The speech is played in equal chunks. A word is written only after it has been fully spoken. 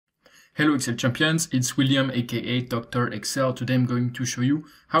Hello Excel champions, it's William aka Dr. Excel. Today I'm going to show you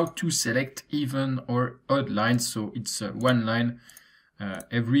how to select even or odd lines. So it's one line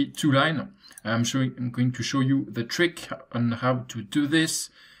every two lines. I'm going to show you the trick on how to do this.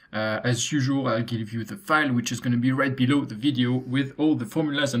 As usual, I'll give you the file which is going to be right below the video with all the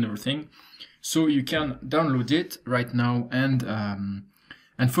formulas and everything. So you can download it right now and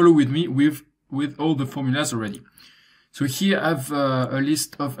follow with me with all the formulas already. So here I have a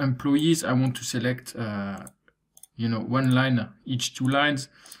list of employees. I want to select, one line each two lines.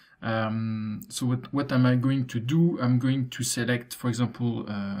 So what am I going to do? I'm going to select, for example,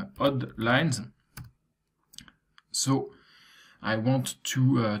 odd lines. So I want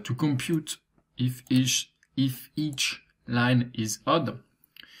to compute if each line is odd.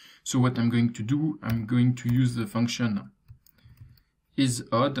 So what I'm going to do, I'm going to use the function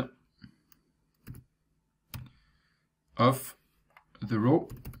isOdd of the row,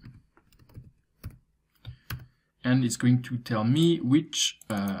 and it's going to tell me which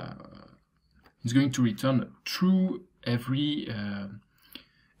it's going to return true every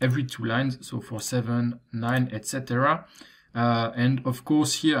two lines, so for 7, 9, etc. And of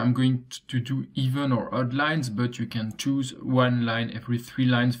course here I'm going to do even or odd lines, but you can choose one line every 3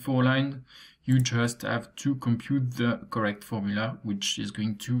 lines, 4 lines. You just have to compute the correct formula, which is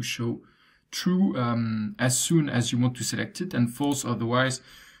going to show true as soon as you want to select it, and false otherwise.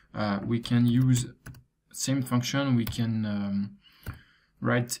 We can use same function. We can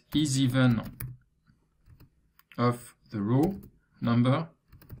write isEven of the row number,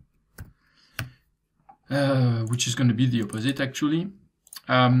 which is going to be the opposite actually.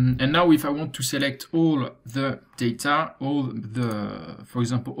 And now if I want to select all the data, for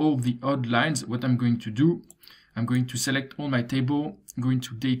example, all the odd lines, what I'm going to do, I'm going to select all my table, go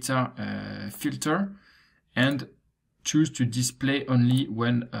into data filter, and choose to display only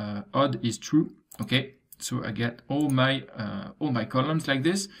when odd is true. Okay, so I get all my columns like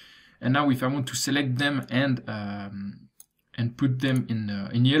this. And now if I want to select them and put them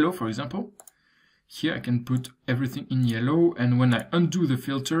in yellow, for example, here I can put everything in yellow. And when I undo the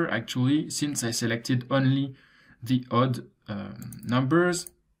filter, actually, since I selected only the odd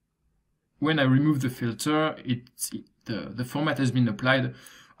numbers, when I remove the filter, the format has been applied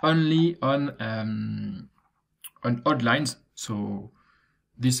only on odd lines. So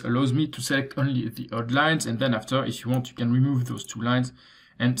this allows me to select only the odd lines, and then after, if you want, you can remove those 2 lines.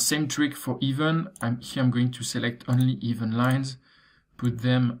 And same trick for even. Here I'm going to select only even lines,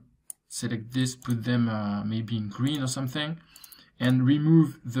 select this, put them maybe in green or something, and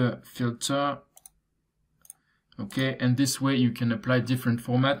remove the filter. Okay, and this way you can apply different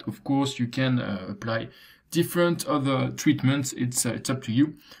format. Of course, you can apply different other treatments. It's up to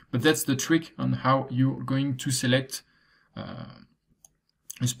you, but that's the trick on how you're going to select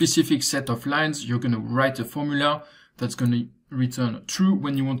a specific set of lines. You're going to write a formula that's going to return true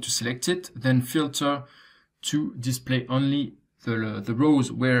when you want to select it, then filter to display only the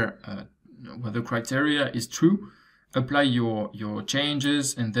rows where the criteria is true, apply your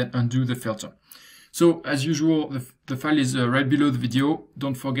changes, and then undo the filter. So as usual, the file is right below the video.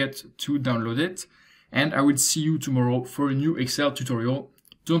 Don't forget to download it, and I will see you tomorrow for a new Excel tutorial.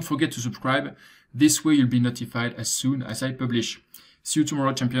 Don't forget to subscribe. This way you'll be notified as soon as I publish. See you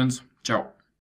tomorrow, champions. Ciao.